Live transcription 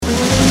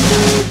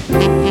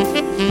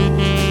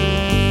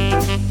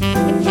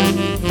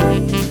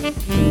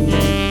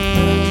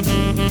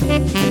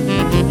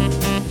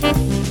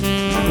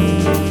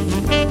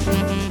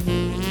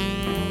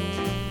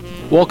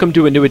Welcome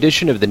to a new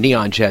edition of the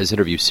Neon Jazz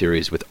interview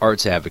series with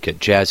arts advocate,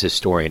 jazz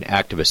historian,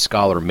 activist,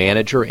 scholar,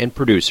 manager, and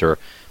producer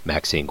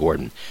Maxine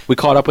Gordon. We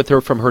caught up with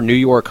her from her New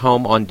York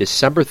home on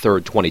December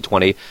 3rd,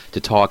 2020, to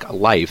talk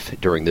life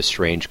during this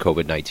strange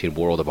COVID-19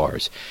 world of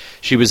ours.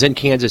 She was in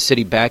Kansas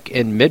City back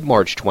in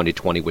mid-March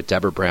 2020 with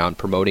Deborah Brown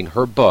promoting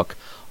her book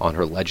on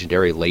her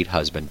legendary late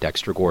husband,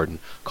 Dexter Gordon,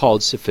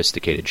 called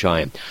Sophisticated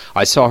Giant.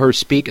 I saw her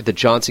speak at the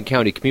Johnson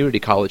County Community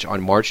College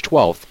on March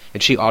 12th,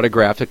 and she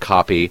autographed a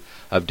copy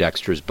of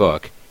Dexter's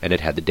book, and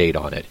it had the date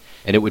on it.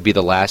 And it would be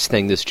the last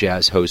thing this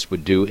jazz host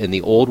would do in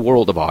the old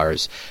world of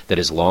ours that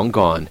is long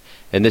gone,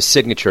 and this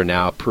signature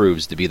now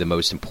proves to be the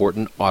most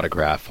important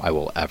autograph I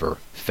will ever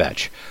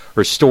fetch.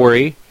 Her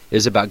story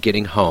is about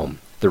getting home,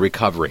 the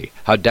recovery,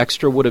 how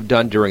Dexter would have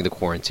done during the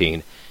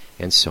quarantine,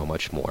 and so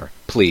much more.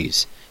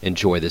 Please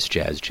enjoy this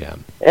jazz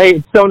gem. Hey,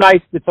 it's so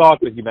nice to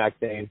talk with you,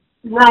 Maxine.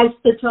 Nice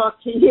to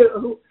talk to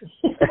you.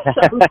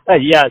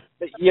 Yes.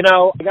 You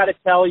know, I got to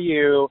tell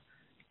you,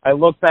 I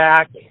look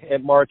back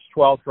at March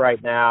 12th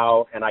right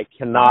now, and I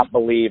cannot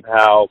believe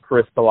how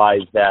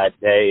crystallized that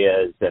day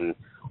is in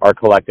our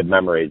collective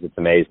memories. It's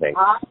amazing.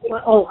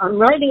 I'm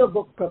writing a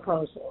book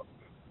proposal,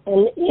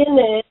 and in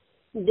it,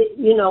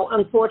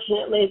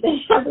 unfortunately, they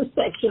have a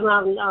section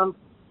on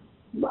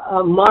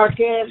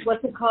market,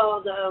 what's it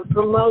called,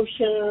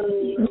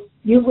 promotion.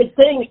 You would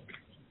think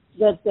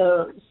that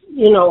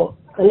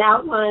an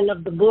outline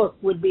of the book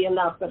would be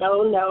enough, but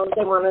oh no,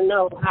 they want to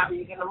know how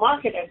you're going to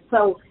market it.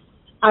 So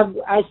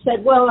I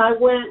said, well,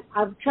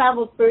 I've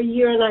traveled for a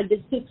year and I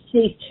did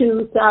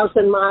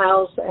 62,000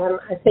 miles, and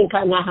I think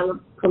I know how to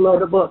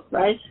promote a book,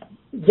 right?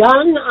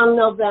 Done on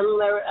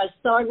I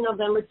started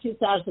November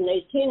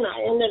 2018,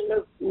 I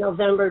ended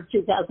November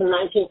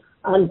 2019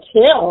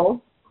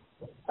 until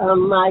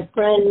my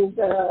friend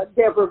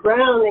Deborah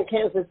Brown in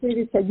Kansas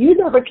City said, you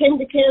never came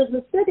to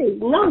Kansas City.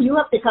 No, you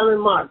have to come in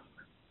March.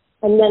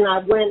 And then I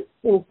went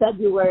in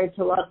February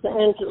to Los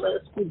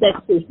Angeles for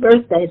Dexter's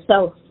birthday.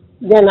 So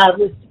then I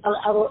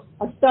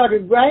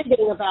started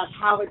writing about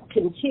how it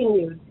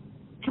continued.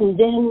 And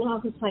then I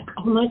was like,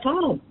 oh my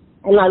God.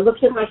 And I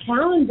looked at my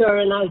calendar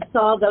and I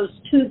saw those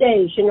 2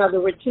 days.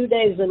 There were 2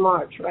 days in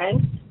March, right?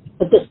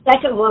 But the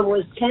second one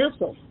was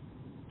canceled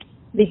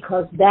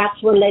because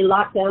that's when they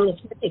locked down the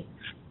city.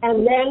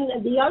 And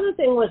then the other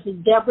thing was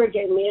that Deborah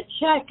gave me a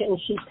check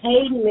and she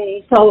paid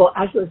me. So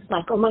I was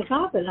like, oh my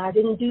God, but I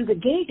didn't do the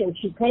gig. And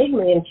she paid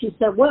me. And she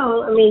said,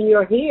 well, I mean,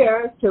 you're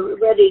here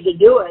ready to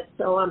do it,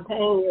 so I'm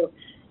paying you.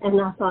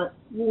 And I thought,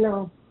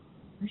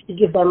 I should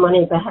give that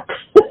money back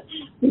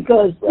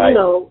because, right.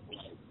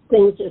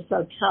 Things are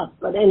so tough.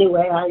 But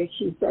anyway,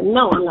 she said,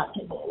 no, I'm not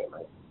taking any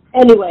money.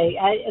 Anyway,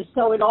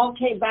 so it all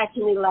came back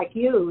to me like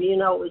you. It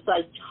was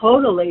like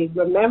totally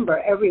remember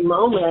every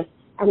moment.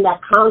 And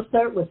that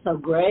concert was so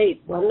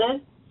great, wasn't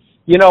it?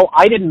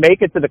 I didn't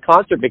make it to the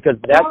concert because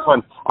that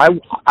time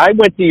I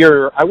went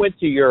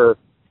to your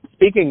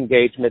speaking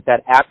engagement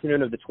that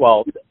afternoon of the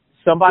 12th.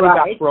 Somebody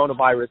got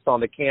coronavirus on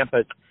the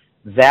campus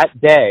that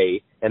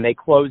day, and they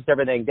closed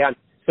everything down.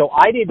 So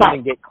I didn't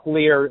even get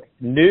clear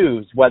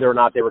news whether or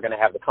not they were going to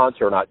have the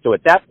concert or not. So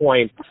at that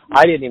point,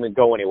 I didn't even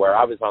go anywhere.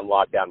 I was on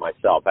lockdown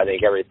myself. I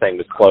think everything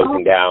was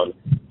closing down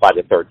by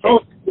the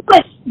 13th.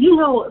 But,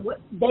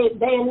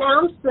 they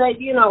announced that,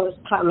 it's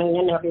coming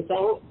and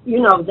everything.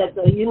 That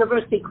the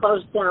university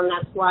closed down.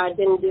 That's why I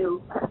didn't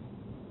do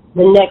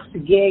the next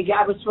gig.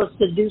 I was supposed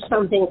to do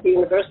something at the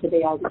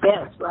university, I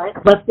guess, right?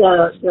 But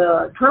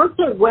the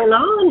concert went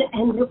on,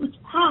 and it was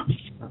packed.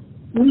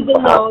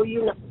 Even though,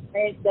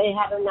 they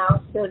had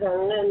announced it,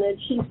 and then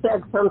she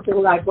said something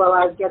like, well,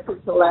 I guess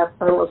it's the last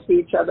time we'll see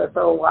each other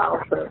for a while,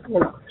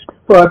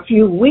 for a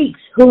few weeks.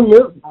 Who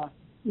knew?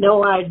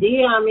 No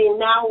idea. I mean,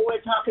 now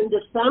we're talking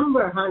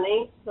December,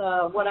 honey.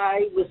 What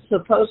I was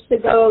supposed to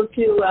go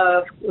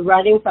to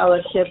writing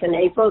fellowship in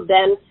April,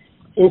 then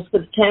in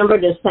September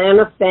to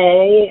Santa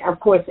Fe. Of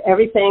course,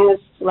 everything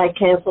is like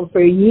canceled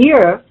for a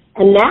year.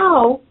 And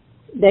now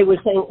they were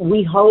saying,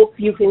 we hope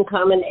you can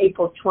come in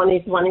April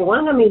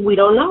 2021. I mean, we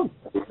don't know.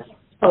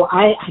 So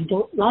I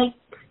don't like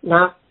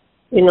not,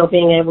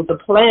 being able to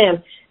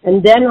plan.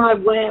 And then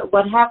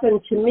what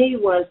happened to me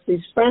was these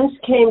friends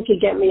came to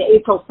get me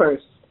April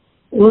 1st.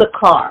 In the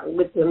car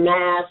with the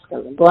mask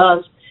and the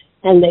gloves,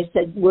 and they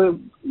said,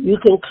 you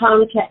can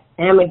come to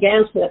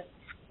Amagansett.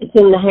 It's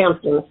in the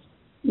Hamptons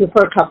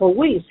for a couple of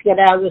weeks. Get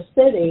out of the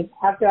city.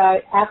 After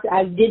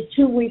I did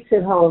 2 weeks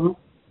at home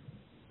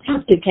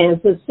after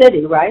Kansas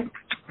City, right?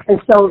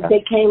 And so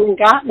they came and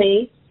got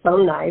me. So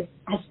nice.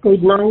 I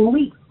stayed 9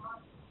 weeks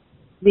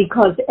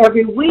because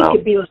every week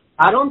it'd be like,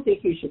 I don't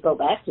think you should go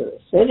back to the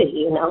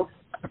city,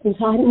 And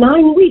so I had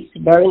 9 weeks.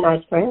 Very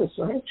nice friends,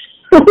 right?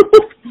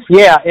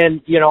 Yeah,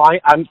 and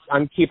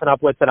I'm keeping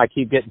up with it. I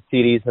keep getting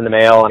CDs in the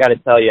mail. I got to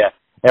tell you,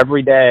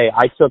 every day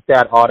I took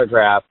that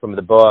autograph from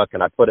the book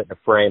and I put it in a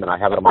frame and I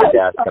have it on my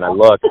desk and I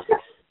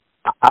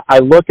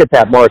look at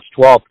that March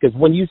 12th because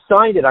when you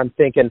signed it, I'm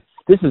thinking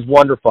this is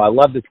wonderful. I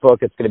love this book.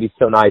 It's going to be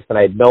so nice, and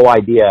I had no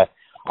idea.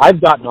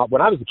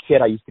 When I was a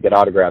kid, I used to get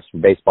autographs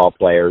from baseball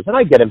players, and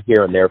I get them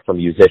here and there from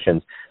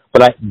musicians.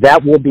 But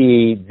that will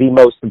be the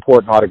most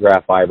important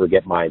autograph I ever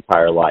get in my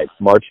entire life.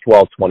 March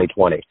 12th,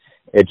 2020.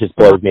 It just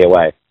blows me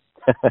away.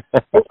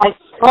 I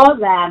saw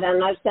that,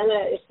 and I sent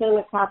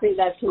a copy of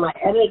that to my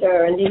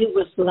editor, and he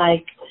was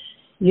like,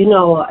 he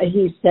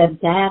said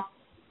that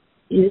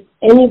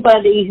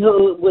anybody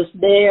who was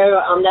there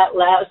on that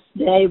last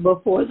day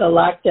before the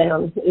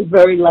lockdown is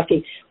very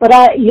lucky. But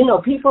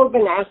people have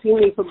been asking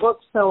me for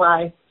books, so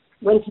I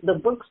went to the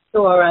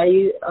bookstore.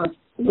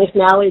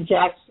 McNally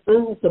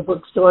Jackson, the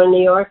bookstore in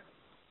New York.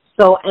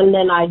 So, and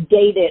then I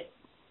date it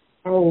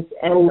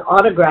and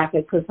autograph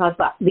it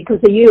because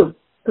of you.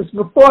 Because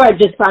before I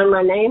just signed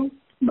my name,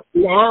 but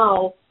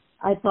now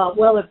I thought,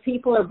 well, if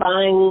people are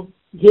buying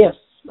gifts,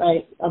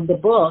 right, of the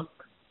book,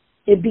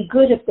 it'd be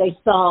good if they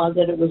saw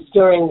that it was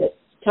during this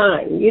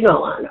time,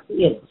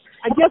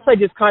 I guess I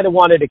just kind of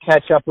wanted to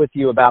catch up with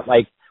you about,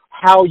 like,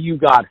 how you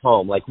got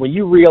home. Like, when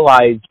you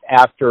realized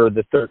after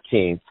the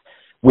 13th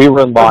we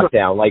were in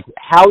lockdown, like,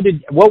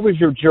 what was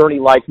your journey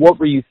like? What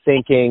were you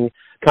thinking?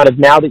 Kind of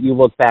now that you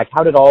look back,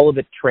 how did all of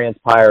it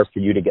transpire for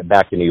you to get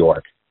back to New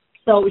York?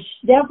 So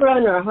Deborah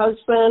and her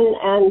husband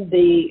and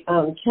the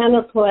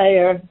tenor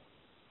player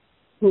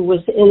who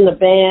was in the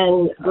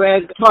band,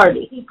 Greg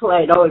Tardy, he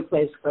always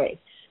plays great.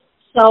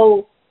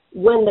 So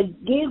when the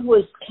gig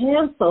was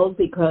canceled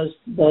because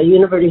the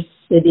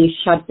university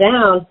shut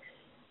down,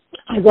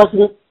 I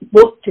wasn't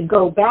booked to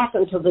go back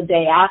until the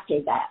day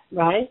after that,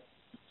 right?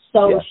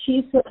 So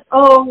she said,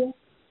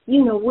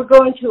 we're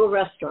going to a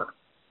restaurant.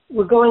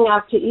 We're going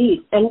out to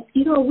eat. And,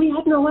 we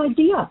had no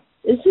idea.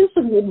 This is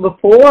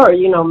before,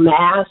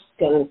 mask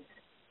and,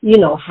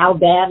 how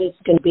bad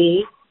it's going to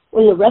be.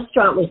 When the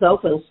restaurant was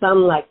open,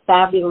 some like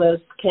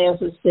fabulous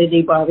Kansas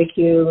City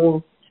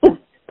barbecue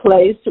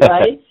place,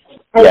 right?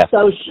 And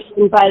so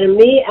she invited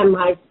me, and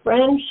my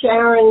friend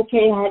Sharon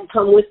Kay had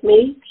come with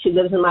me. She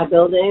lives in my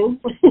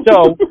building.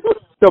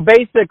 So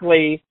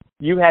basically,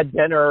 you had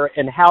dinner,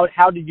 and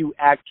how did you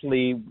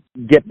actually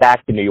get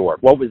back to New York?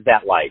 What was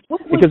that like?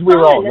 Because we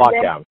were all in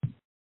lockdown.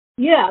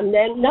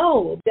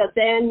 But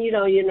then,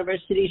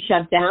 university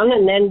shut down,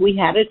 and then we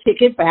had a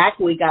ticket back.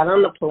 We got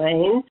on the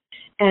plane,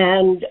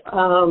 and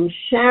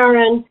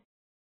Sharon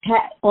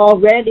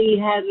already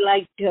had,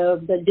 like,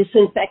 the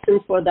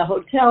disinfectant for the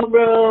hotel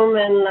room,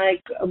 and,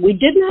 like, we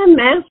didn't have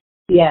masks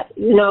yet,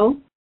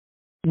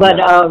 But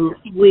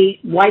we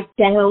wiped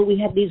down, we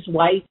had these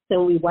wipes,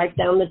 and we wiped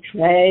down the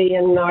tray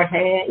and our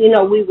hand,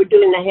 we were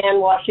doing the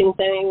hand washing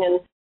thing,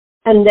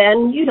 and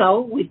then,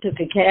 we took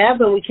a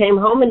cab and we came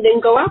home and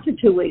didn't go out for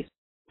 2 weeks.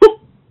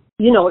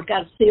 It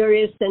got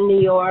serious in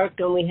New York,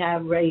 and we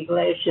have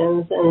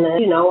regulations, and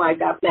then, I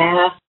got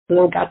masks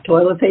and got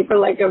toilet paper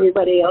like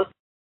everybody else.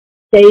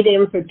 Stayed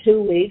in for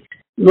 2 weeks.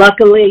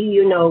 Luckily,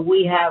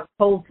 we have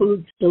Whole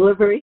Foods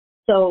delivery.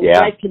 So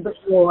right to the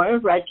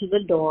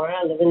door.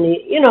 I live in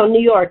New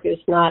York is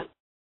not,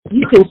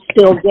 you can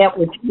still get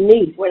what you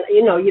need. When,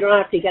 you don't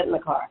have to get in the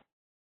car.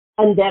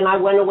 And then I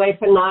went away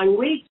for 9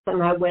 weeks,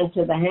 and I went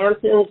to the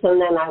Hamptons, and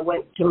then I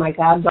went to my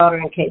goddaughter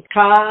in Cape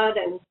Cod,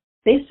 and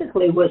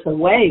basically was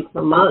away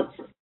for months.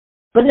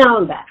 But now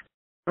I'm back.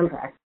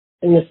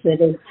 In the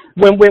city.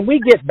 When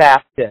we get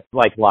back to,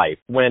 like, life,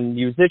 when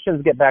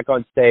musicians get back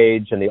on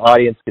stage and the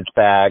audience gets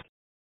back,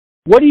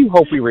 what do you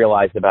hope we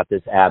realize about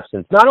this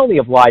absence, not only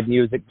of live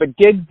music, but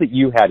gigs that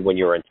you had when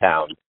you were in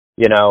town?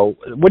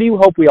 What do you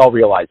hope we all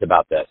realize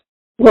about this?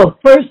 Well,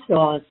 first of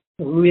all, it's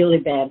a really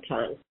bad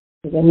time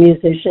for the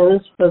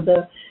musicians, for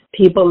the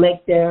people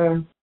make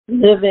their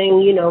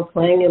living,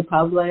 playing in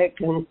public,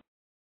 and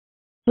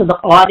for the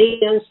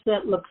audience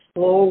that looks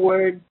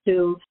forward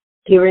to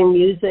hearing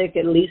music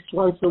at least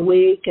once a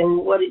week, and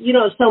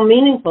it's so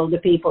meaningful to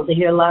people to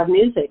hear live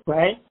music,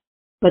 right?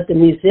 But the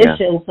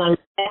musicians,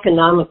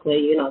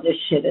 economically, this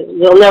shit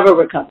they'll never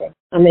recover.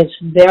 I mean, it's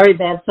very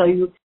bad. So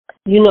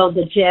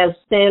the Jazz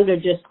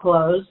Standard just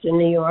closed in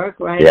New York,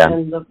 right? Yeah.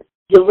 And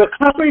the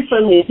recovery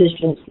for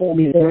musicians will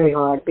be very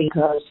hard,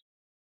 because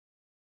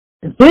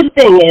the good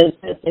thing is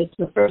that it's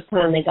the first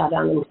time they got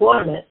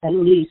unemployment, at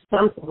least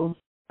something,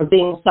 for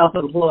being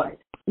self-employed.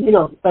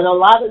 But a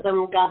lot of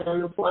them got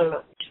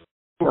unemployment.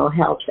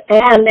 Helps.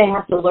 And they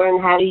have to learn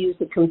how to use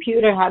the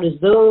computer, how to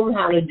Zoom,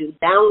 how to do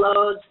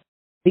downloads,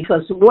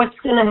 because what's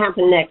going to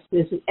happen next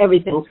is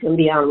everything's going to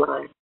be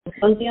online. It's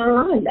going to be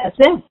online. That's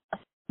it.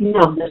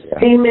 The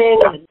streaming,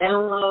 the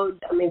download.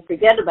 I mean,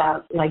 forget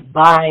about, like,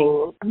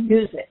 buying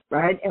music,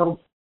 right?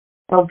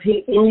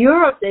 LP. In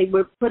Europe, they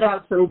would put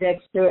out some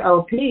Dexter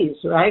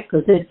LPs, right?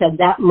 Because they said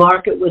that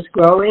market was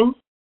growing.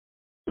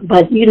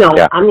 But,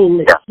 I mean,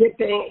 the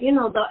shipping,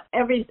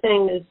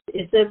 everything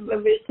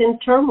it's in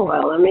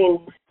turmoil. I mean,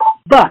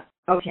 but,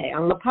 okay,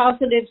 on the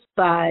positive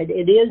side,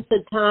 it is the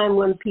time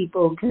when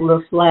people can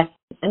reflect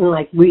and,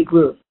 like,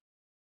 regroup.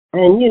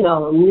 And,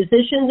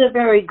 musicians are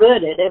very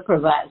good at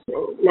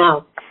improvising.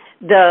 Now,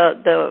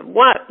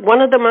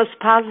 one of the most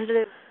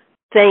positive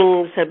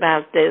things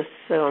about this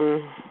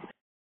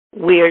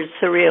weird,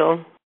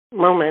 surreal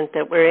moment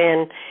that we're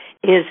in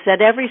is that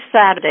every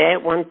Saturday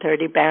at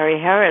 1:30, Barry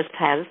Harris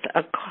has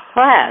a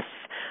class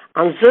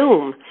on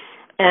Zoom.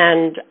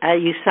 And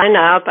you sign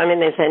up. I mean,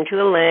 they send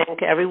you a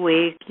link every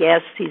week.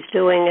 Yes, he's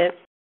doing it.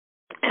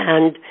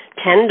 And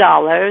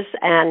 $10.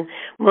 And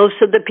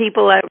most of the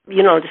people,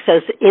 it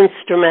says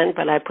instrument,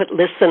 but I put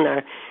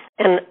listener.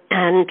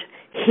 And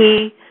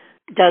he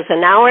does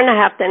an hour and a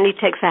half, then he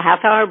takes a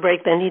half-hour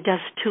break, then he does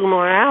 2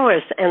 more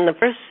hours. And the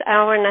first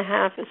hour and a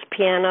half is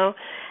piano,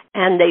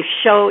 and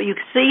you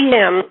see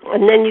him,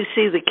 and then you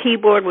see the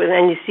keyboard, and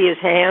then you see his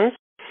hands,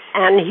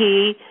 and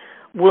he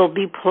will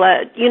be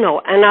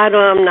and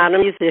I'm not a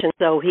musician,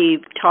 so he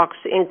talks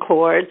in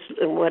chords,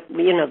 and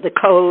the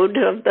code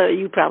of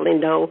you probably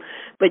know,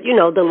 but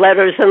the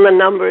letters and the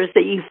numbers,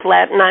 the E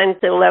flat,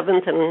 9th,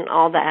 11th, and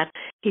all that.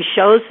 He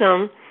shows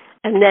them,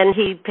 and then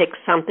he picks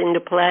something to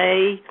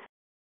play,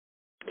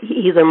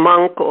 either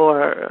Monk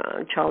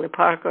or Charlie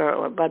Parker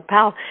or Bud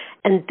Powell,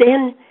 and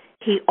then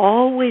he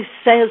always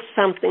says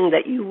something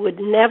that you would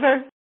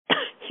never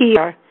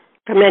hear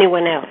from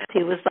anyone else.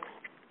 He was like,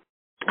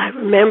 I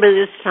remember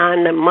this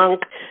time that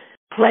Monk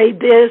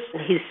played this,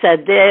 he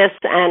said this,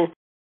 and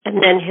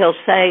then he'll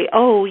say, I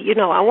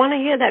want to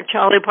hear that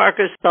Charlie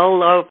Parker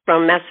solo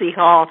from Messy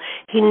Hall.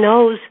 He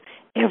knows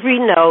every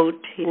note.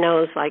 He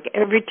knows like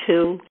every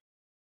tune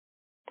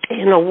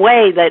in a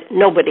way that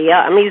nobody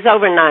else. I mean, he's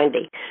over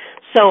 90.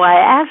 So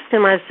I asked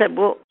him, I said,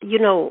 well,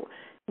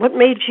 what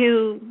made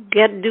you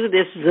do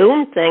this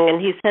Zoom thing? And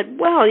he said,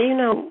 well,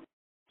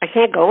 I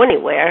can't go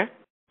anywhere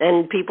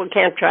and people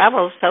can't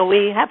travel, so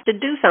we have to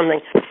do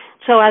something.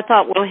 So I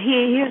thought, well,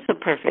 here's a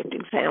perfect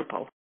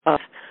example of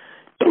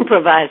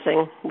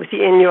improvising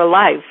in your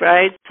life,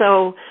 right?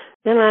 So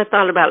then I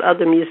thought about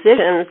other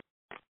musicians.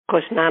 Of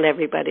course, not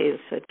everybody is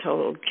a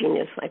total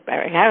genius like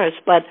Barry Harris,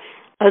 but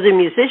other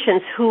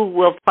musicians who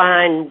will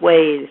find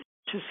ways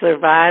to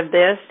survive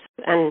this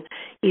and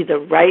either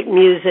write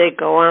music,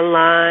 go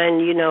online,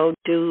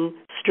 do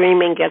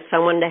streaming, get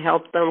someone to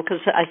help them. Because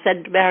I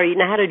said to Barry, you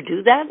know how to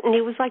do that? And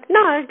he was like, no,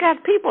 I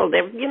got people.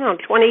 They're,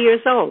 20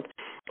 years old.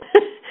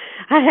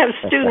 I have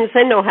students,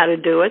 they know how to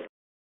do it.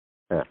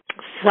 Yeah.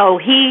 So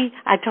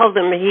I told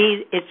him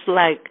it's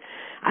like,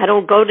 I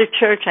don't go to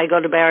church, I go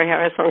to Barry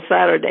Harris on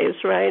Saturdays,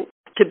 right?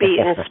 To be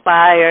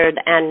inspired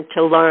and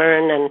to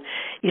learn. And,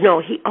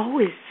 he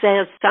always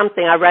says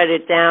something. I write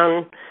it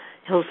down.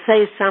 He'll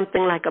say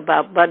something like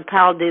about Bud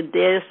Powell did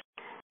this,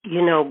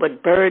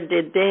 but Bird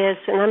did this.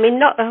 And I mean,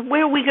 no,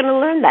 where are we going to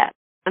learn that?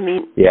 I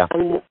mean, yeah.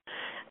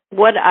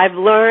 What I've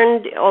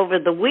learned over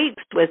the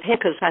weeks with him,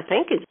 because I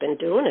think he's been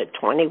doing it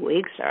 20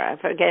 weeks, or I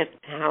forget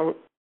how,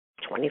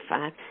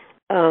 25.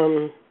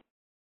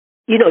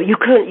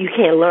 You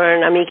can't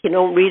learn. I mean, you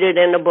don't read it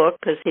in a book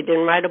because he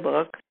didn't write a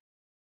book.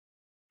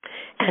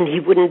 And he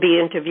wouldn't be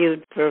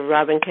interviewed for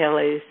Robin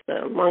Kelly's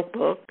Monk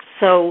book.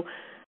 So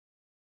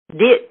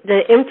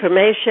the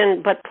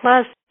information, but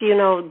plus,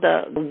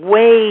 the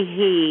way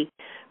he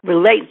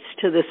relates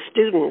to the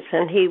students.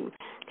 And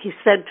he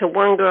said to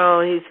one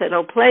girl, he said,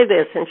 play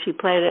this. And she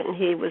played it. And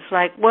he was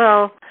like,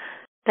 well,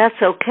 that's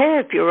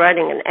okay if you're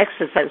writing an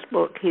exercise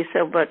book. He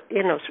said, but,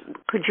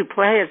 could you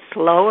play it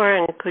slower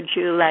and could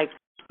you,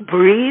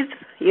 breathe?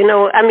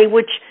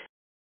 Which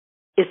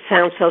it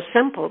sounds so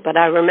simple. But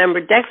I remember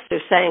Dexter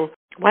saying,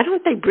 why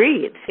don't they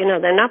breathe?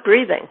 They're not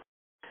breathing.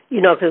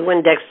 Because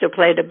when Dexter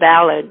played a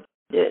ballad,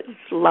 it's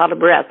a lot of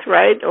breath,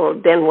 right? Or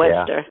Ben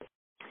Webster.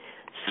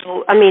 Yeah.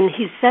 So,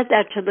 he said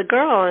that to the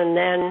girl, and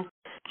then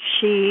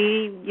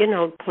she,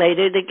 played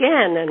it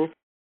again and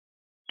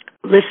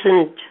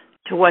listened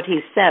to what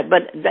he said.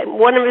 But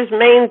one of his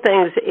main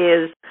things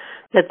is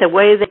that the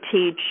way they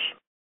teach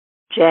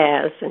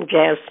jazz and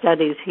jazz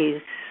studies, he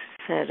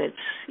said it's,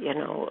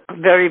 a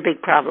very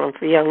big problem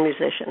for young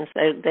musicians.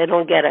 They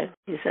don't get it.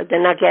 He said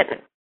they're not getting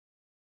it.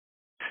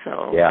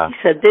 So yeah. He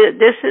said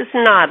this is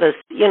not a,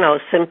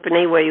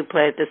 symphony where you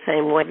play it the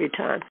same way every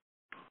time.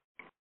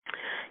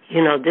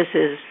 This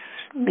is,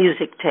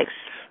 music takes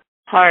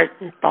heart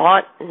and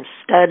thought and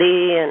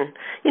study, and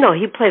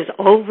he plays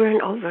over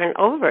and over and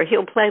over.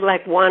 He'll play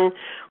one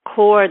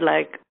chord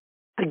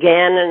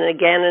again and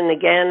again and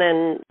again,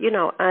 and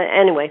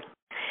anyway.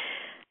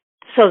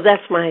 So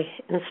that's my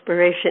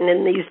inspiration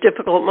in these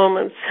difficult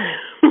moments.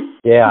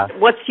 Yeah.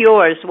 What's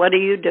yours? What are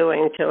you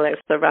doing to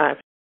survive?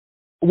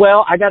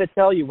 Well, I got to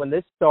tell you, when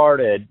this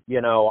started,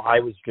 I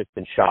was just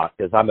in shock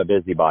because I'm a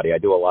busybody. I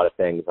do a lot of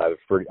things. I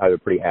have a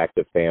pretty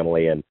active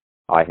family, and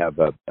I have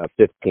a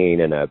 15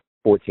 and a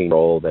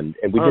 14-year-old, and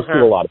we just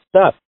do a lot of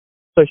stuff.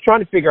 So I was trying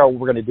to figure out what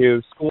we're going to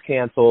do. School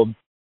canceled,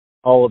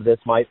 all of this.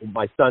 My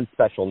son's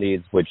special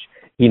needs, which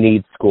he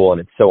needs school,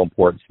 and it's so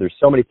important. So there's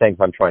so many things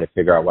I'm trying to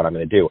figure out what I'm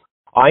going to do.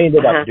 I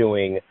ended up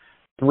doing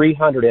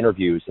 300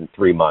 interviews in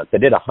 3 months. I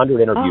did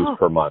 100 interviews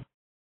per month.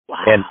 Wow.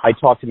 And I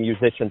talked to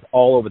musicians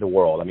all over the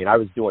world. I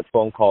was doing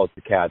phone calls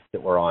to cats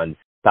that were on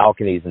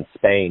balconies in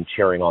Spain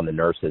cheering on the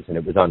nurses, and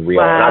it was unreal.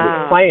 Wow. And I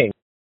was playing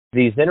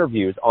these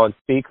interviews on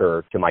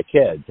speaker to my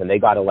kids, and they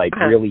got to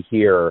really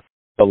hear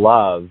the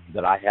love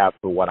that I have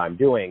for what I'm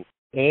doing.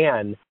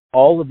 And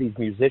all of these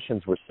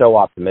musicians were so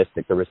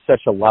optimistic. There was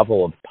such a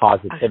level of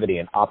positivity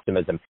and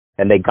optimism,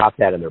 and they got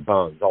that in their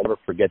bones. I'll never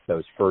forget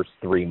those first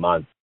 3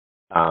 months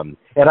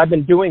And I've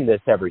been doing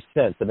this ever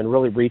since. I've been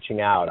really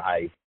reaching out.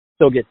 I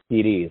still get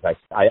CDs.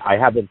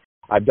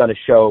 I've done a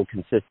show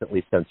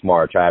consistently since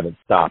March. I haven't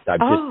stopped. I've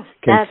just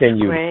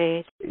continued. That's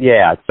great.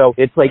 Yeah, so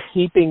it's like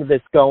keeping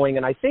this going.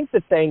 And I think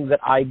the thing that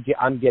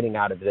I'm getting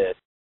out of this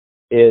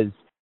is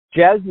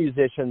jazz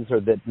musicians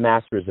are the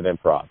masters of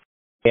improv.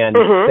 And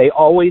they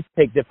always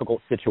take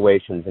difficult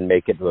situations and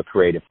make it into a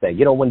creative thing.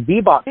 You know, when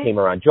bebop came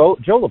around, Joe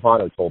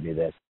Lovano told me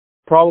this.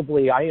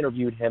 Probably I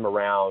interviewed him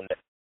around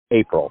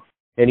April.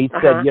 And he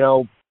said, you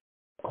know,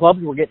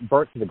 clubs were getting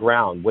burnt to the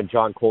ground when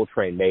John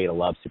Coltrane made A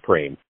Love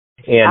Supreme.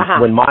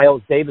 And when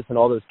Miles Davis and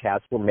all those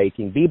cats were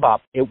making bebop,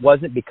 it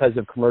wasn't because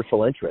of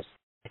commercial interest.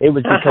 It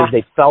was because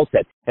they felt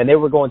it. And they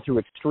were going through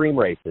extreme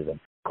racism.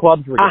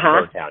 Clubs were getting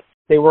burnt down.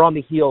 They were on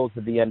the heels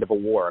of the end of a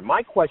war. And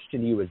my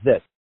question to you is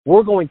this.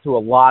 We're going through a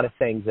lot of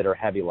things that are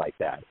heavy like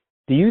that.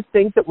 Do you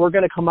think that we're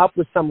going to come up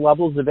with some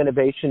levels of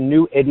innovation,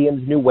 new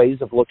idioms, new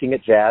ways of looking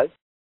at jazz?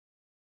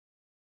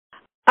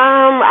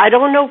 I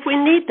don't know if we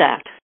need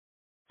that.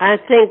 I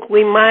think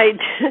we might,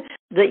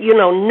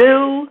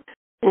 new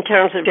in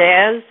terms of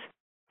jazz.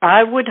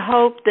 I would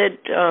hope that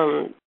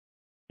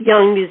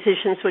young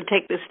musicians would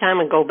take this time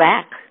and go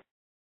back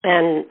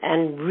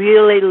and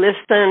really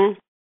listen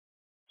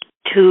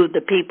to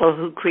the people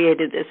who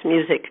created this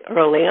music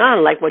early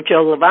on, like what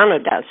Joe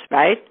Lovano does,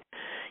 right?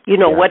 You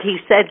know, what he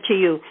said to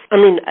you. I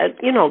mean,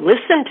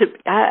 listen to,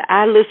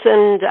 I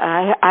listened,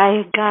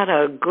 I got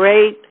a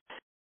great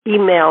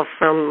email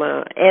from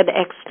Ed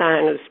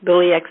Eckstein, who's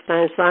Billy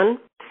Eckstein's son,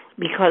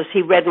 because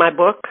he read my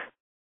book.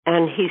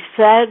 And he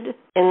said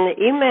in the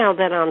email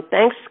that on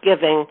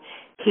Thanksgiving,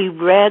 he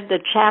read the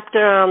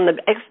chapter on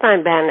the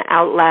Eckstein Band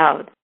out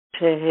loud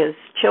to his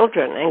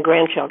children and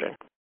grandchildren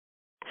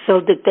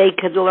so that they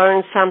could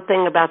learn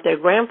something about their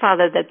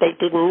grandfather that they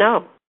didn't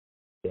know.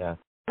 Yeah.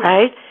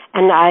 Right?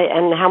 And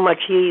how much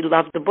he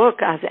loved the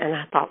book. And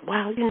I thought,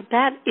 wow,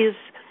 that is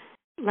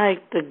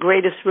like the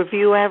greatest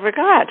review I ever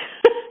got.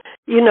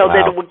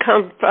 That it would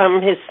come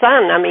from his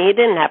son. I mean, he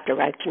didn't have to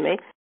write to me.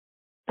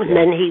 And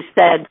then he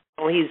said,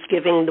 he's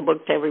giving the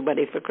book to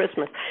everybody for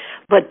Christmas.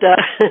 But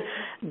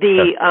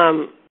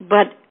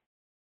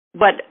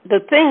but the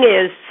thing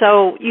is,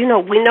 so,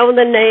 we know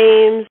the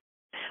names,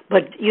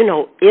 but,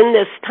 in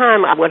this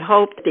time, I would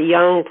hope the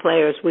young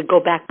players would go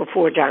back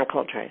before John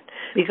Coltrane.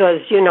 Because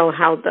you know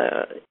how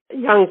the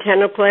young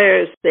tenor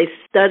players, they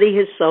study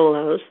his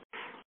solos.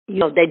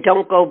 They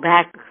don't go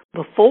back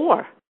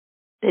before.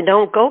 They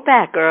don't go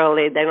back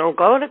early. They don't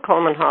go to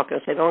Coleman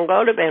Hawkins. They don't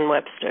go to Ben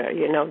Webster,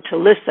 to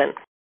listen.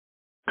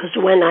 Because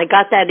when I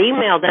got that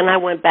email, then I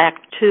went back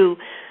to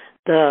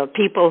the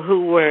people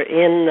who were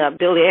in the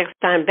Billy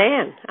Eckstein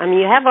Band. I mean,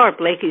 you have Art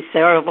Blakey,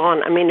 Sarah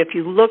Vaughan. I mean, if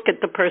you look at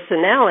the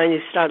personnel and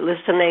you start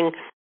listening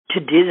to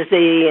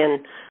Dizzy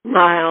and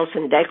Miles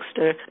and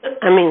Dexter,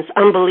 I mean, it's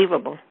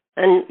unbelievable.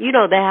 And,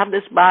 they have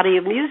this body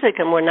of music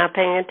and we're not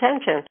paying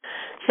attention.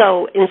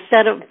 So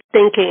instead of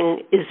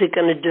thinking, is it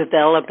going to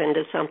develop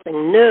into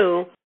something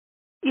new,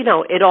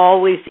 it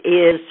always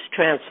is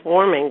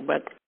transforming,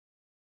 but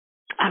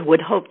I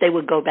would hope they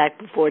would go back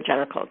before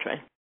John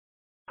Coltrane.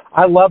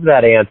 I love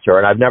that answer,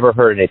 and I've never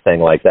heard anything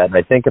like that. And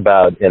I think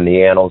about in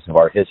the annals of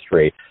our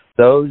history,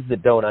 those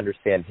that don't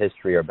understand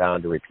history are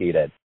bound to repeat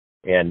it.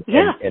 And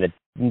it's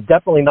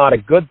definitely not a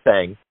good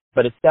thing,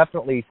 but it's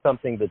definitely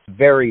something that's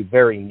very,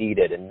 very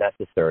needed and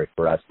necessary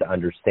for us to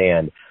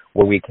understand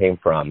where we came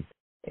from.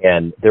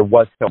 And there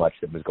was so much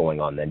that was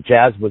going on then.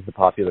 Jazz was the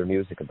popular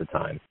music at the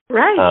time.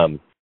 Right.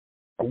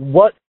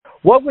 What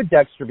would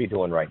Dexter be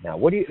doing right now?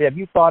 Have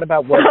you thought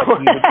about what he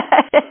would...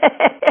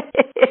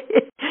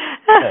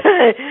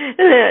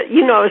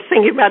 I was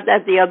thinking about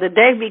that the other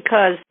day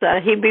because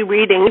he'd be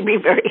reading. He'd be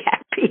very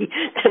happy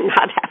to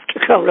not have to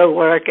go to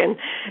work and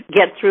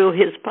get through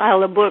his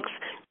pile of books.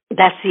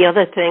 That's the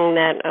other thing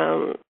that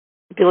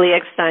Billy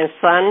Eckstein's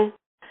son,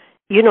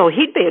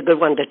 he'd be a good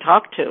one to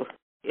talk to,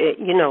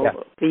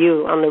 for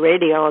you on the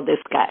radio,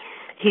 this guy.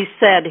 He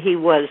said he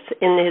was,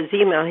 in his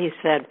email, he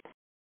said,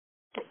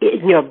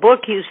 in your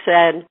book you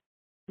said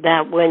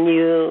that when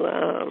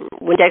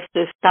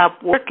Dexter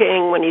stopped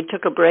working, when he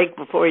took a break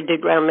before he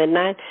did Round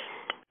Midnight,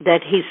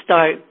 that he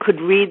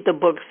could read the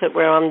books that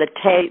were on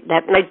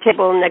that night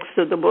table next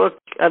to the book,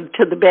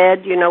 to the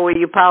bed, where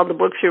you pile the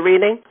books you're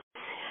reading.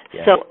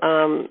 Yeah.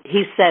 So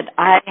he said,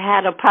 I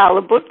had a pile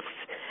of books,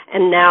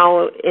 and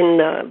now in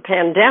the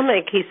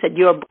pandemic, he said,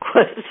 your book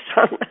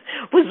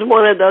was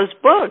one of those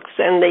books.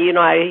 And,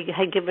 I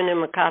had given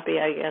him a copy,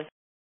 I guess.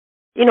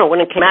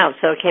 When it came out,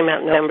 so it came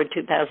out in November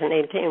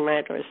 2018,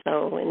 right, or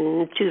so.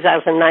 In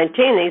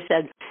 2019, he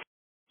said,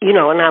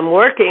 and I'm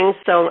working,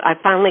 so I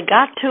finally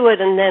got to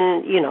it, and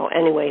then,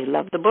 anyway, he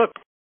loved the book.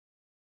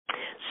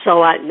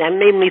 So that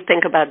made me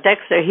think about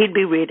Dexter. He'd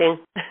be reading,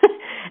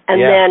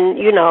 and then,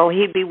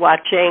 he'd be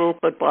watching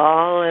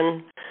football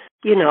and,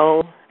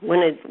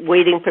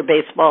 waiting for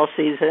baseball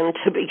season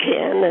to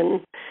begin,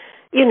 and,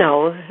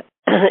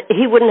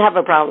 he wouldn't have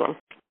a problem.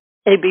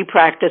 He'd be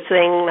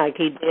practicing like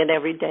he did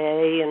every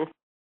day, and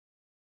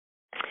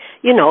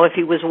if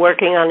he was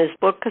working on his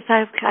book, because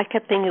I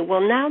kept thinking,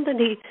 well, now that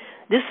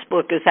this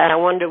book is out. I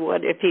wonder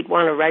what if he'd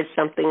want to write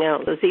something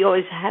else. Because he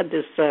always had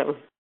this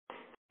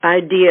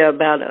idea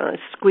about a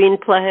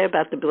screenplay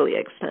about the Billy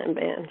Eckstine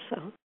Band.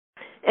 So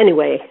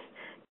anyway,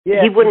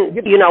 he wouldn't.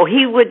 He'd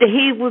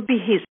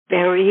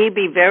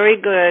be very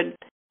good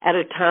at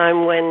a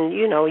time when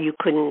you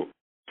couldn't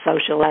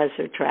socialize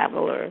or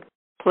travel or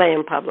play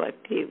in public.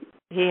 He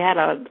had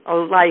a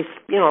life,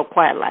 a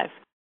quiet life.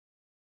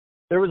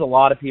 There was a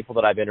lot of people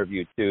that I've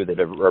interviewed, too, that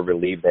are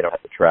relieved they don't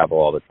have to travel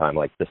all the time.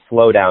 Like, the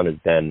slowdown has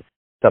been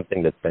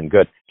something that's been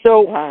good.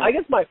 So I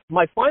guess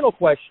my final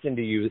question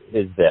to you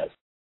is this.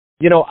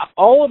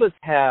 All of us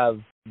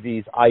have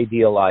these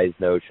idealized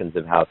notions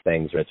of how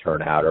things are going to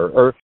turn out,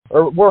 or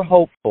we're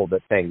hopeful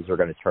that things are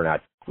going to turn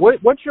out.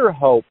 What's your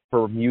hope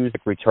for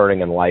music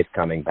returning and life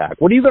coming back?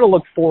 What are you going to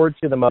look forward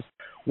to the most?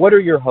 What are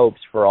your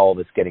hopes for all of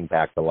us getting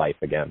back to life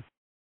again?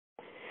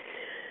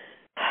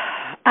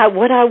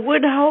 What I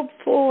would hope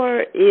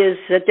for is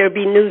that there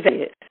be new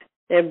venues.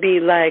 There'd be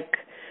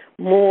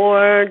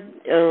more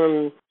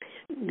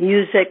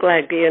music,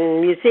 like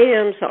in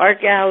museums, art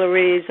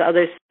galleries,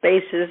 other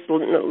spaces,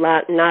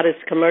 not as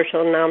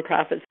commercial,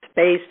 nonprofit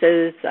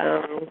spaces.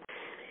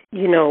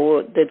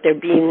 That there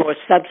be more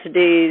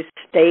subsidies,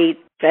 state,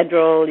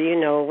 federal.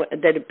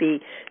 That it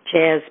be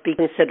jazz be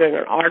considered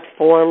an art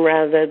form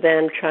rather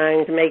than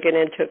trying to make it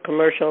into a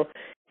commercial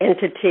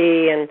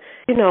entity. And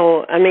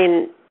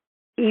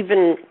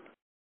even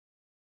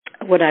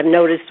what I've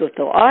noticed with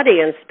the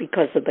audience,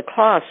 because of the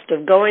cost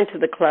of going to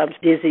the clubs,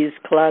 Dizzy's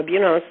Club,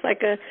 it's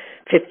like a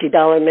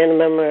 $50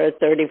 minimum or a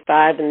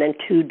 $35 and then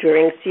 2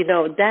 drinks,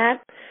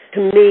 that to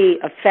me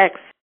affects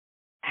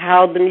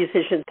how the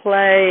musicians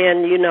play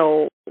and,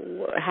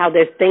 how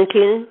they're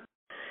thinking.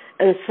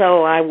 And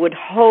so I would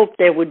hope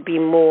there would be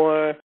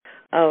more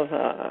of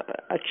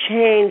a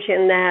change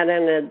in that,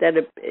 and that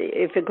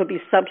if it could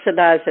be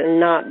subsidized and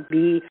not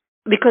be.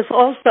 Because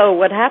also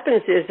what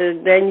happens is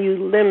then you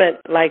limit,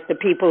 the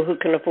people who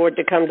can afford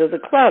to come to the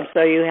club.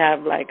 So you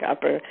have,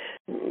 upper,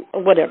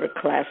 whatever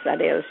class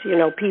that is,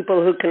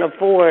 people who can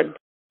afford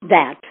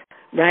that,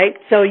 right?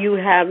 So you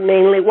have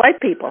mainly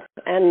white people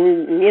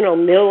and,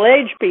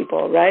 middle-aged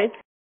people, right?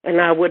 And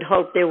I would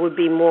hope there would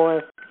be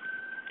more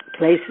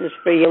places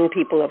for young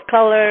people of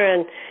color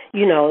and,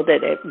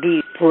 that it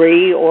be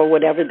free or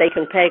whatever they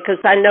can pay. Because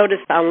I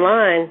noticed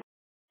online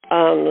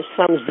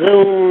some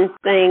Zoom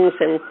things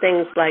and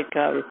things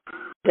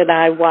that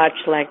I watch,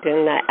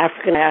 in the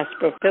African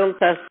Diaspora Film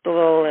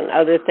Festival and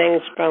other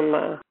things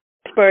from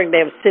Pittsburgh. They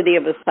have City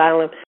of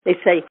Asylum. They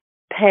say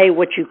pay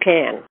what you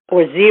can,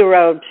 or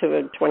 $0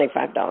 to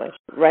 $25,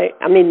 right?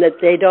 That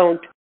they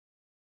don't.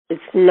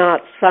 It's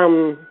not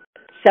some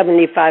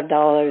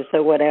 $75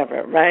 or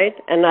whatever, right?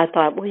 And I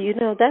thought, well,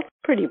 that's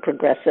pretty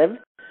progressive.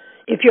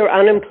 If you're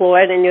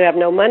unemployed and you have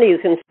no money, you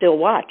can still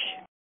watch.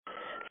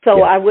 So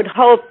yeah. I would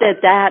hope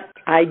that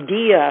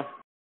idea,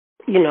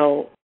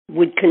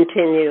 would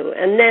continue.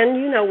 And then,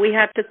 we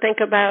have to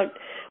think about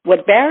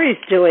what Barry's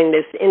doing,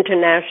 this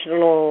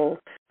international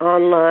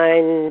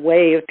online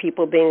way of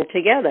people being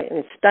together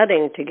and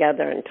studying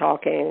together and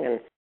talking. And,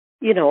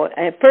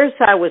 at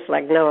first I was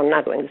like, no, I'm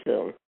not doing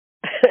Zoom.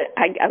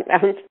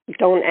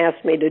 Don't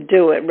ask me to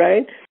do it,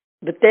 right?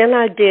 But then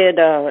I did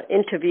an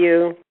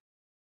interview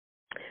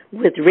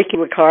with Ricky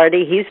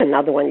Riccardi. He's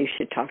another one you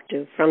should talk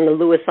to, from the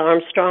Louis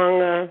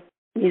Armstrong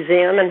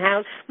Museum and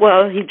House.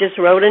 Well, he just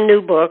wrote a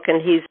new book,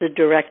 and he's the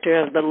director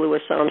of the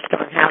Louis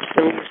Armstrong House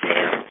and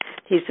Museum.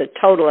 He's a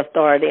total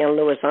authority on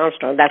Louis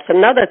Armstrong. That's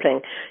another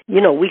thing.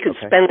 We could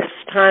spend this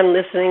time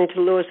listening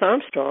to Louis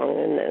Armstrong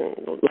and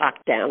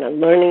lockdown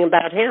and learning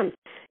about him.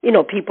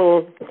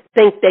 People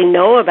think they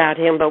know about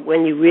him, but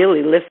when you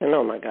really listen,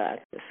 oh, my God,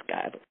 this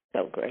guy was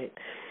so great.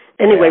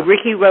 Anyway, yeah.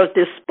 Ricky wrote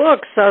this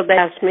book, so they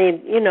asked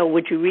me,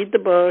 would you read the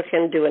book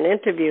and do an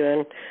interview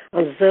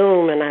on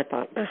Zoom? And I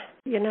thought,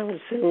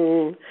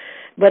 Zoom.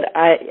 But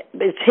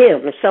it's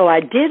him, so I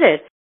did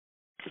it.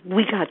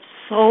 We got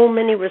so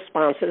many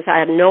responses. I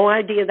had no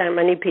idea that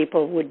many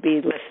people would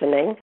be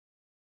listening.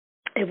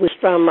 It was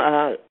from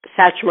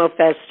Satchmo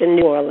Fest in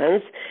New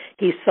Orleans.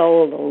 He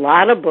sold a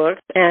lot of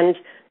books, and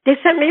they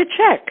sent me a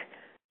check.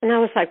 And I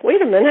was like,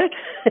 wait a minute.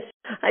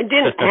 I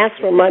didn't ask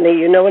for money,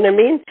 you know what I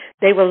mean?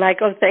 They were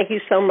like, oh, thank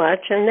you so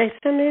much, and they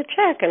sent me a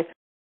check.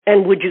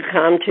 And would you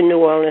come to New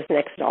Orleans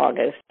next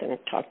August and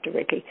talk to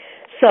Ricky?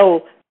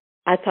 So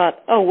I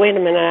thought, oh, wait a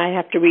minute, I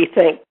have to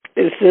rethink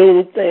this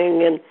Zoom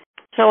thing. And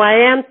so I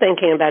am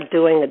thinking about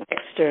doing a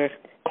Dexter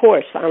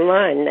course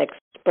online next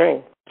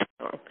spring.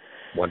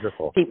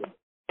 Wonderful.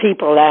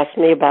 People ask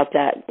me about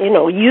that,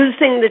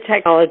 using the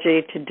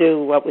technology to do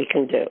what we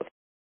can do.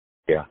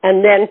 Yeah.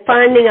 And then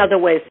finding other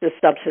ways to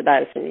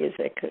subsidize the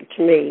music,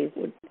 to me,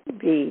 would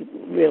be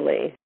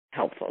really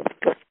helpful.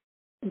 Because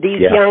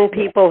these young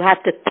people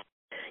have to,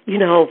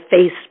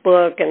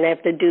 Facebook, and they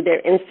have to do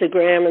their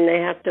Instagram, and they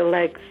have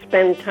to,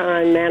 spend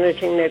time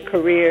managing their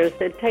careers.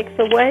 It takes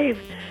away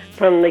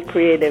from the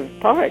creative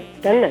part,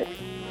 doesn't it?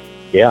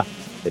 Yeah,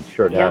 it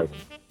sure does.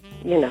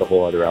 It's a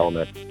whole other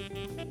element.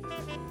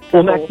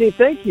 Well, Maxine,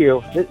 thank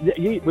you. Thank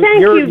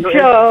you,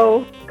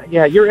 Joe.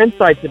 Yeah, your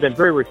insights have been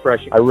very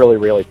refreshing. I really,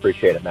 really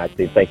appreciate it,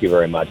 Maxine. Thank you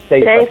very much.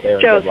 Thanks,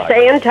 Joe.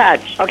 Stay in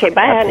touch. Okay,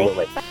 bye,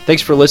 Absolutely. honey.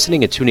 Thanks for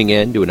listening and tuning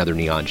in to another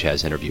Neon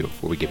Jazz interview,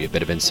 where we give you a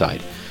bit of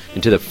insight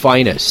into the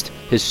finest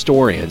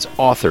historians,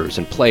 authors,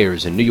 and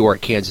players in New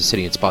York, Kansas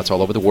City, and spots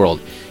all over the world,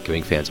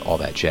 giving fans all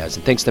that jazz.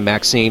 And thanks to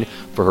Maxine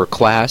for her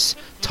class,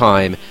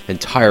 time, and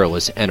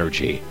tireless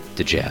energy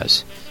to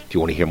jazz. If you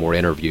want to hear more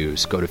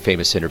interviews, go to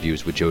Famous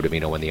Interviews with Joe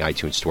Domino in the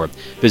iTunes Store.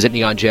 Visit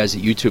neonjazz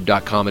at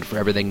youtube.com, and for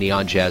everything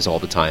Neon Jazz all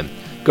the time,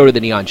 go to the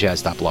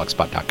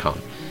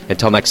neonjazz.blogspot.com.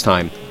 Until next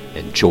time,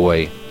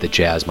 enjoy the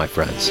jazz, my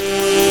friends.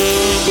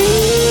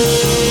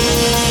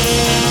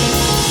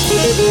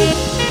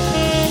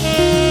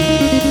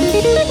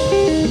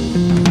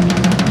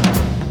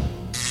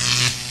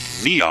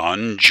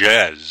 Neon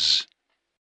Jazz.